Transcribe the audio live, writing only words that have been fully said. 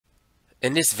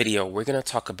In this video, we're going to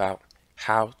talk about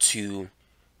how to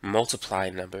multiply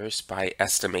numbers by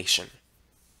estimation.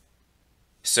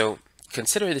 So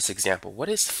consider this example. What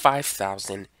is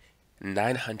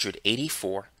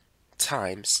 5,984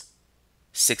 times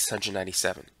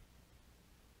 697?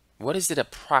 What is it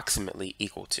approximately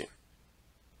equal to?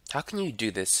 How can you do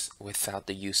this without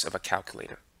the use of a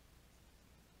calculator?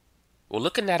 Well,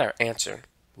 looking at our answer,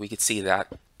 we could see that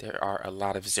there are a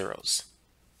lot of zeros.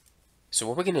 So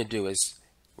what we're going to do is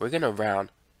we're going to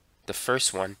round the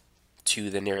first one to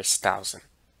the nearest thousand.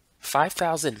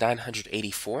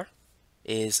 5,984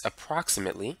 is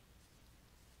approximately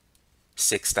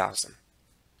 6,000.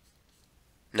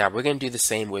 Now we're going to do the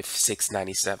same with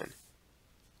 697.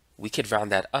 We could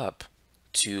round that up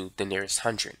to the nearest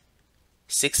hundred.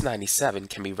 697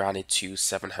 can be rounded to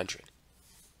 700.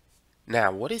 Now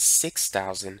what is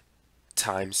 6,000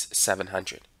 times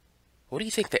 700? What do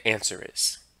you think the answer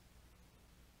is?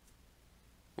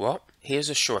 Well, here's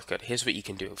a shortcut. Here's what you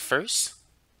can do. First,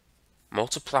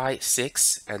 multiply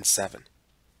 6 and 7.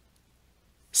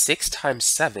 6 times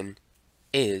 7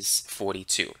 is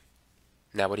 42.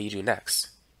 Now what do you do next?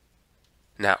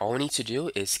 Now all we need to do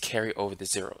is carry over the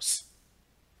zeros.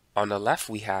 On the left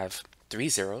we have 3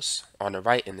 zeros. On the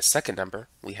right in the second number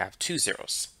we have 2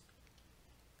 zeros.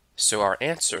 So our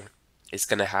answer is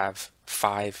going to have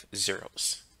 5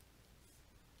 zeros.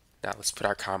 Now let's put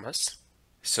our commas.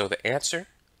 So the answer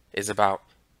is about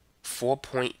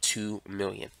 4.2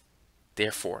 million.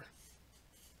 Therefore,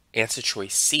 answer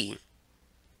choice C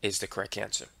is the correct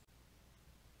answer.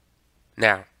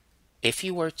 Now, if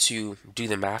you were to do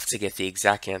the math to get the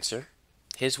exact answer,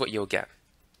 here's what you'll get.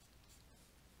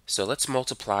 So let's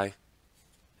multiply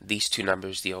these two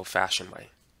numbers the old-fashioned way.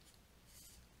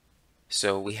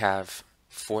 So we have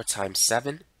 4 times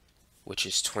 7, which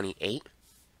is 28.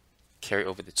 Carry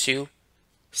over the 2.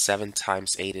 7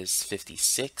 times 8 is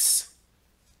 56.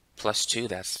 Plus 2,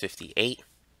 that's 58.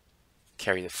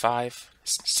 Carry the 5.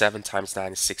 7 times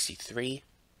 9 is 63.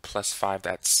 Plus 5,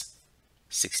 that's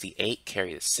 68.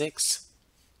 Carry the 6.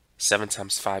 7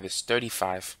 times 5 is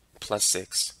 35. Plus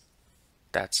 6,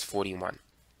 that's 41.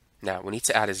 Now we need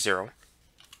to add a 0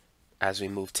 as we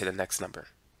move to the next number.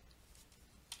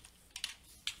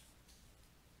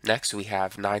 Next we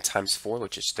have 9 times 4,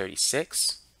 which is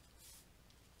 36.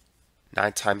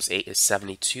 9 times 8 is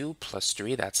 72, plus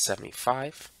 3, that's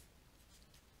 75.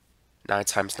 9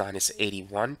 times 9 is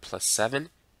 81, plus 7,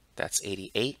 that's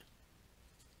 88.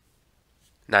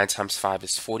 9 times 5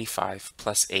 is 45,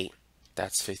 plus 8,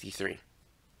 that's 53.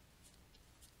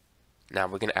 Now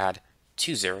we're going to add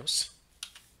 2 zeros.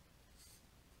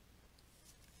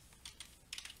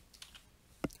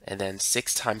 And then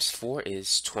 6 times 4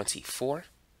 is 24.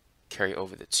 Carry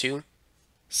over the 2.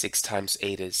 6 times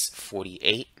 8 is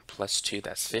 48, plus 2,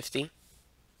 that's 50.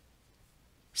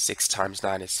 6 times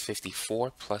 9 is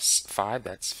 54, plus 5,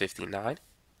 that's 59.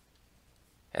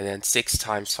 And then 6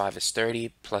 times 5 is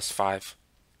 30, plus 5,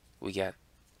 we get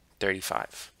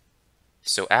 35.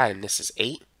 So adding, this is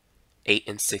 8. 8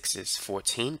 and 6 is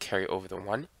 14, carry over the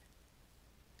 1.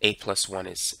 8 plus 1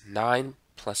 is 9,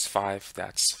 plus 5,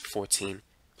 that's 14,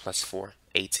 plus 4,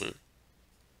 18.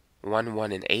 1,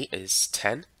 1, and 8 is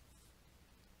 10.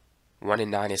 1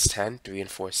 and 9 is 10. 3 and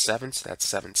 4 is 7, so that's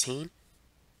 17.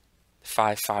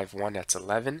 5, 5, 1, that's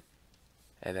 11.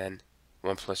 And then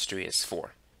 1 plus 3 is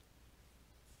 4.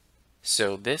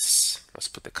 So this, let's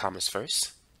put the commas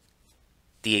first.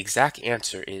 The exact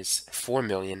answer is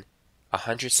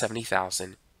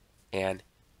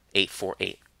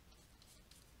 4,170,848.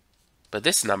 But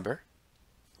this number,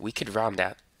 we could round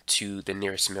that to the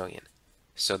nearest million.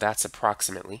 So that's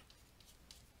approximately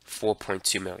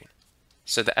 4.2 million.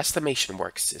 So the estimation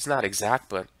works. It's not exact,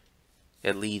 but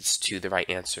it leads to the right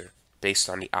answer based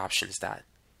on the options that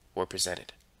were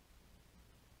presented.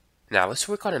 Now let's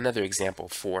work on another example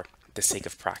for the sake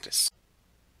of practice.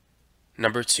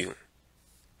 Number 2,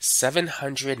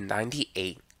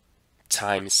 798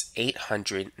 times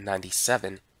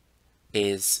 897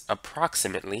 is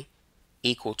approximately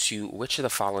equal to which of the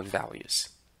following values?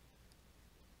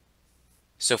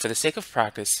 So for the sake of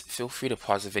practice, feel free to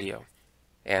pause the video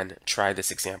and try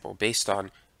this example based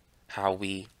on how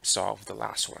we solved the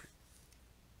last one.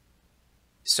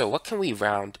 So what can we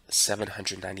round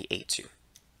 798 to?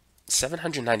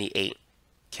 798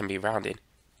 can be rounded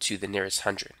to the nearest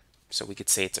hundred. So we could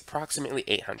say it's approximately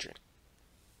 800.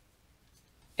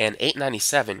 And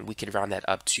 897, we could round that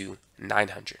up to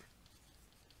 900.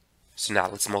 So now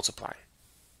let's multiply.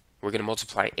 We're going to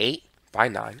multiply 8 by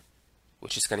 9,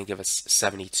 which is going to give us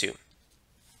 72.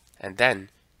 And then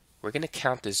we're going to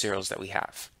count the zeros that we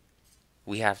have.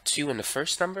 We have 2 in the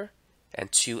first number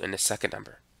and 2 in the second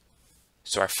number.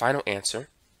 So our final answer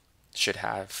should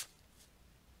have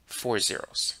 4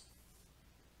 zeros.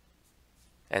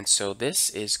 And so this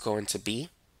is going to be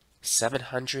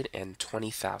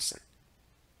 720,000.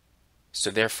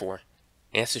 So therefore,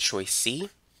 answer choice C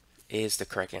is the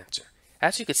correct answer.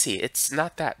 As you can see, it's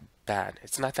not that bad.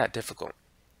 It's not that difficult.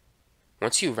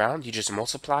 Once you round, you just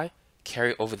multiply,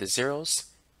 carry over the zeros,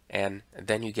 and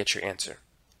then you get your answer.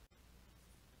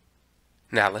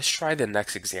 Now let's try the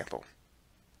next example.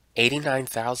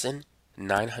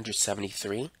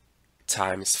 89,973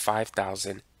 times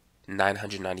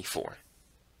 5,994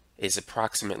 is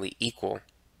approximately equal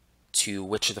to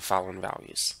which of the following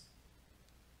values?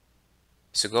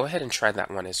 So go ahead and try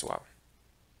that one as well.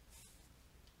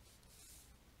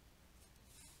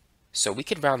 So we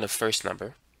could round the first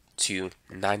number to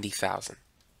 90,000.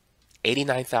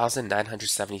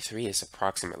 89,973 is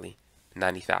approximately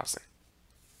 90,000.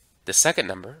 The second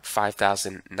number,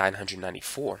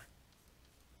 5,994,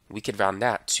 we could round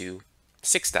that to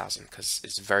 6,000 because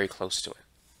it's very close to it.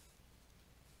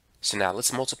 So now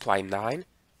let's multiply 9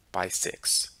 by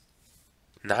 6.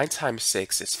 9 times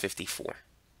 6 is 54.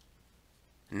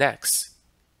 Next,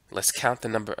 let's count the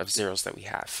number of zeros that we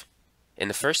have. In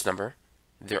the first number,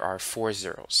 there are 4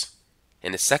 zeros.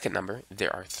 In the second number,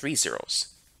 there are 3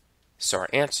 zeros. So our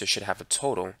answer should have a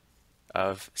total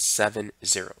of 7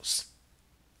 zeros.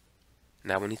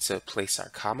 Now we need to place our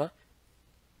comma.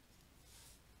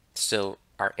 So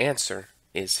our answer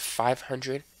is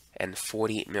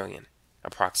 540 million,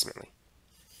 approximately,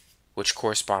 which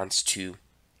corresponds to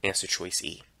answer choice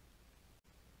E.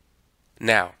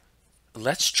 Now,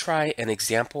 let's try an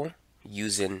example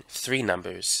using 3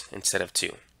 numbers instead of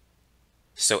 2.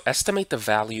 So estimate the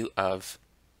value of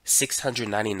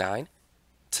 699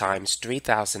 times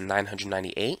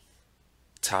 3,998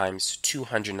 times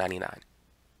 299.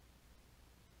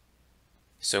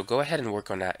 So go ahead and work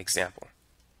on that example.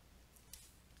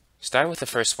 Starting with the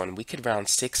first one, we could round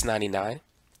 699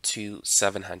 to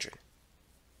 700.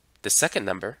 The second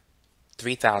number,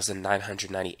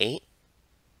 3,998,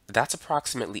 that's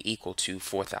approximately equal to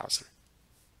 4,000.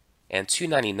 And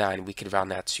 299, we could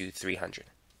round that to 300.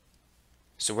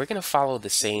 So we're going to follow the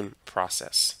same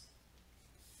process.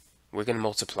 We're going to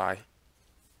multiply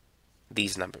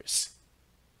these numbers.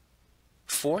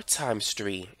 4 times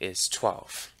 3 is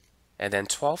 12. And then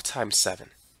 12 times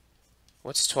 7.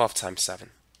 What's 12 times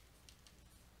 7?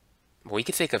 Well, we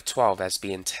could think of 12 as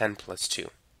being 10 plus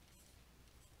 2.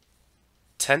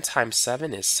 10 times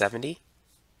 7 is 70.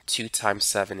 2 times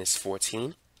 7 is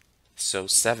 14. So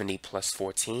 70 plus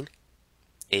 14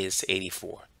 is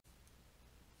 84.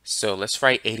 So let's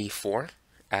write 84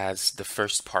 as the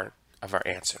first part of our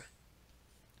answer.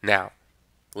 Now,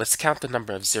 let's count the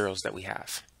number of zeros that we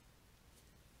have.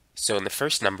 So in the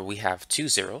first number, we have 2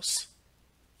 zeros.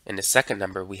 In the second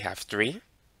number, we have 3.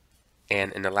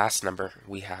 And in the last number,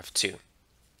 we have 2.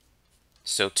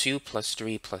 So 2 plus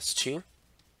 3 plus 2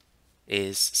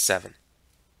 is 7.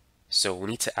 So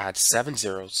we need to add 7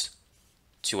 zeros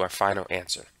to our final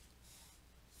answer.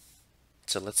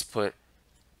 So let's put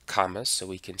commas so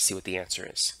we can see what the answer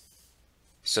is.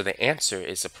 So the answer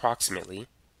is approximately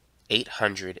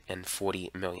 840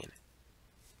 million.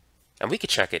 And we could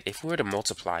check it. If we were to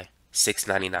multiply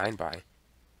 699 by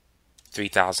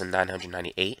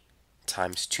 3,998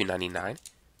 times 299,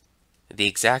 the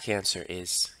exact answer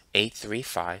is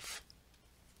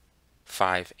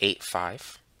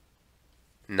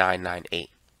 835,585,998,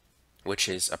 which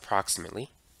is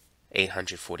approximately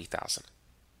 840,000.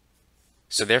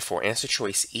 So therefore, answer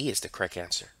choice E is the correct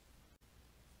answer.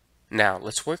 Now,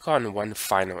 let's work on one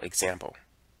final example.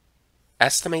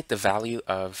 Estimate the value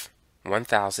of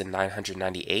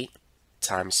 1,998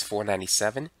 times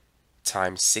 497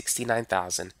 times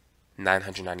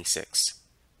 69,996.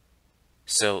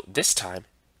 So this time,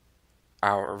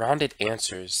 our rounded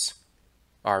answers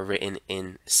are written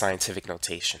in scientific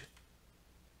notation.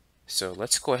 So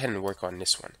let's go ahead and work on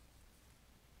this one.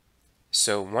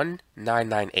 So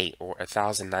 1998 or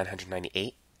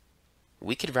 1,998,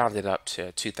 we could round it up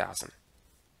to 2,000.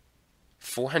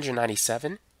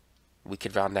 497, we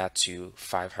could round that to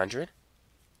 500.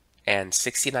 And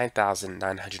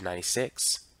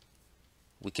 69,996,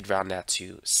 we could round that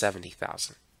to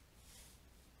 70,000.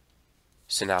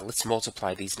 So now let's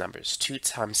multiply these numbers. 2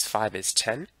 times 5 is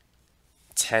 10.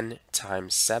 10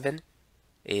 times 7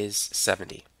 is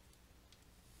 70.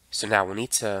 So now we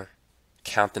need to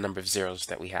count the number of zeros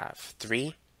that we have.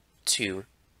 3, 2,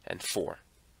 and 4.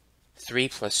 3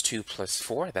 plus 2 plus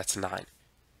 4, that's 9.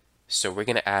 So we're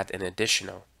going to add an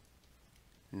additional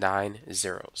 9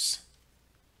 zeros.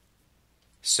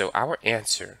 So our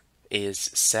answer is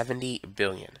 70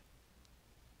 billion.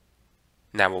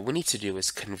 Now what we need to do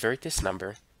is convert this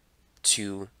number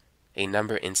to a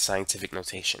number in scientific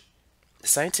notation.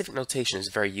 Scientific notation is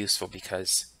very useful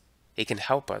because it can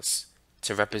help us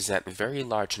to represent very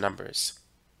large numbers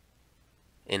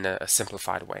in a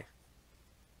simplified way.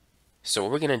 So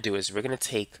what we're going to do is we're going to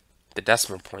take the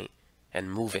decimal point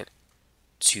and move it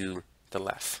to the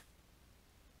left.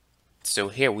 So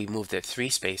here we moved it 3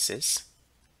 spaces,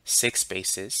 6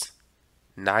 spaces,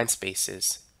 9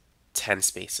 spaces, 10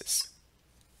 spaces.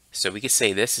 So we could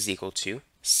say this is equal to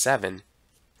 7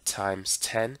 times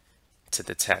 10 to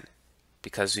the 10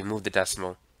 because we moved the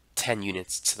decimal 10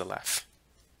 units to the left.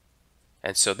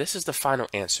 And so this is the final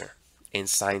answer in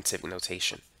scientific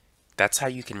notation. That's how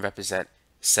you can represent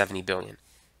 70 billion.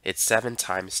 It's 7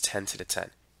 times 10 to the 10,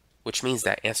 which means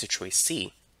that answer choice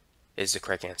C is the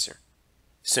correct answer.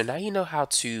 So now you know how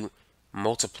to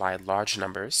multiply large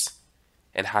numbers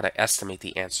and how to estimate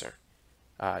the answer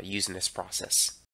using this process.